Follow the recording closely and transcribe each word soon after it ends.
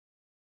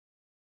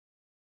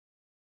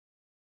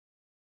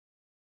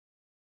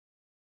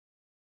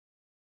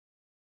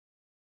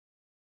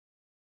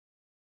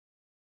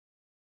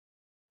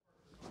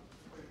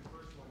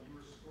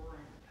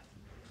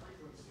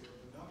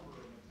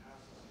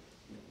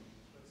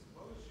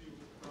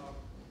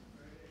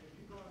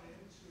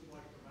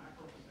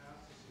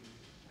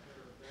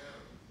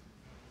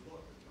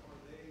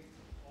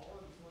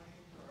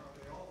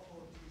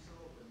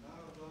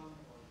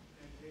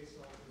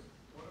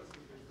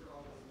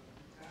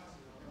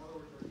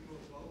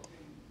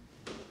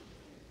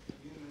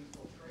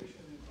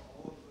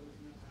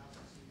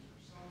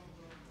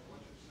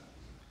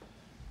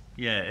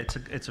Yeah,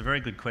 it's a very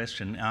good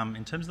question.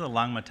 In terms of the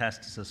lung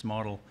metastasis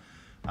model,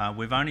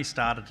 we've only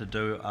started to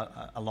do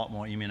a lot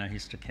more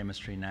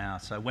immunohistochemistry now.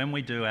 So when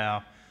we do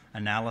our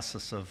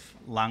analysis of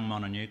lung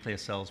mononuclear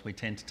cells, we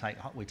tend to take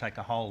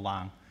a whole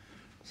lung.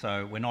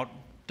 So we're not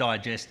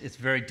it's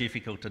very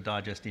difficult to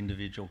digest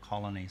individual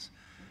colonies.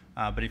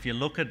 But if you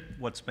look at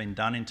what's been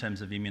done in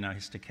terms of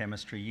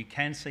immunohistochemistry, you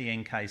can see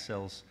NK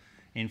cells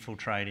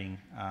infiltrating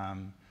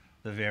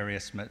the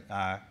various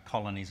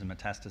colonies and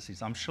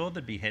metastases. I'm sure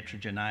there'd be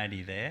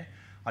heterogeneity there.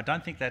 I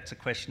don't think that's a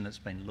question that's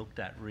been looked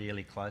at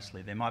really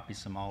closely. There might be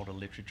some older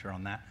literature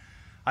on that.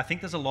 I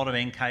think there's a lot of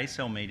NK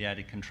cell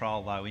mediated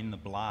control though in the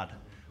blood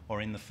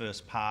or in the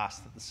first pass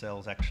that the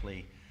cells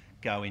actually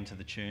go into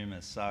the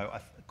tumours. So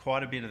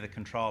quite a bit of the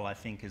control I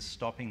think is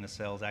stopping the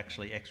cells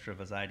actually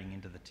extravasating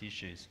into the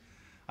tissues.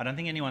 I don't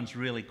think anyone's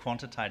really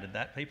quantitated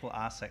that. People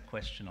ask that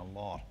question a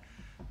lot.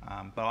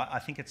 But I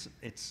think it's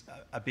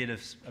a bit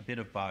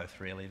of both,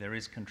 really. There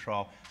is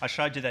control. I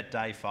showed you that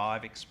day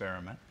 5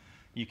 experiment.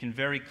 You can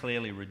very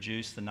clearly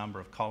reduce the number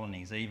of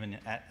colonies, even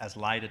at as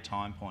late a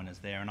time point as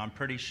there, and I'm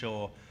pretty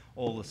sure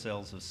all the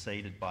cells have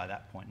seeded by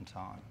that point in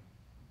time.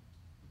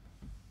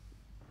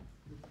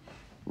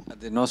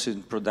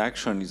 Adenosine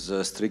production is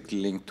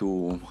strictly linked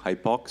to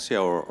hypoxia,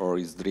 or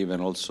is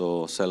driven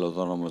also cell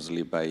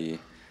autonomously by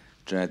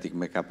genetic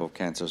makeup of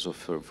cancer? So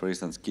for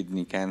instance,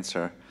 kidney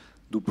cancer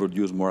do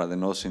produce more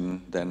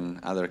adenosine than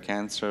other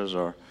cancers,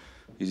 or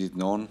is it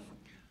known?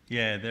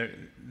 Yeah, there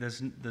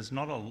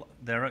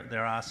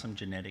are some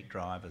genetic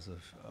drivers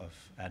of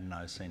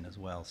adenosine as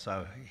well.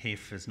 So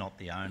HIF is not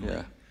the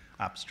only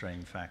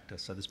upstream factor.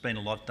 So there's been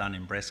a lot done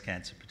in breast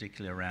cancer,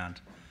 particularly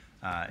around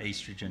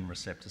estrogen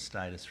receptor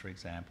status, for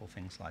example,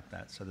 things like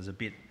that. So there's a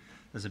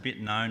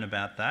bit known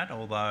about that,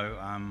 although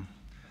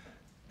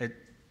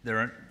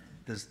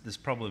there's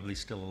probably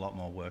still a lot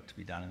more work to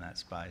be done in that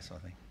space, I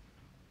think.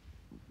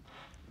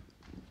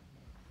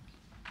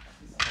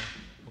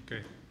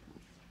 Okay.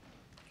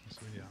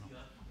 So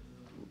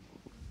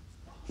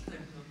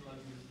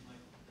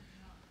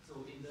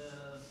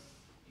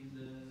in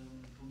the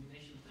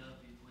combination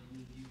therapy, when you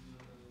give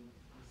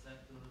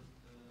receptor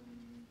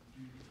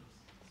inhibitors,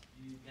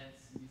 do you get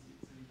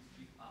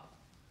CD73 up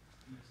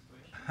in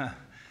expression?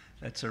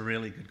 That's a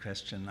really good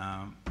question.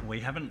 We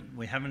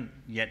haven't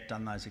yet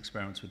done those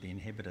experiments with the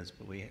inhibitors,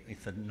 but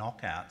with the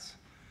knockouts,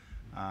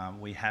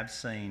 we have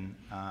seen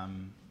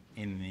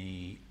in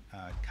the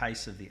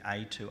case of the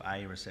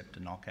A2A receptor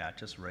knockout,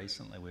 just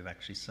recently we've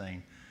actually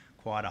seen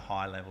quite a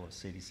high level of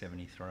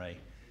CD73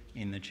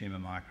 in the tumour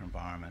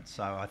microenvironment.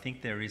 So I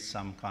think there is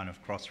some kind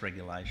of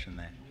cross-regulation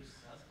there.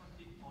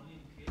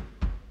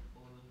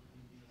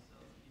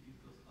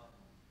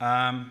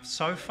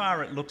 So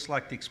far it looks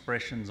like the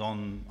expression's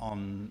on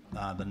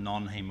the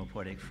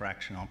non-hemopoietic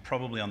fraction,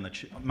 probably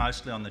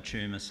mostly on the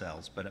tumour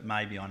cells, but it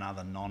may be on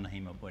other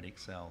non-hemopoietic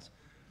cells.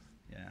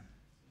 Yeah.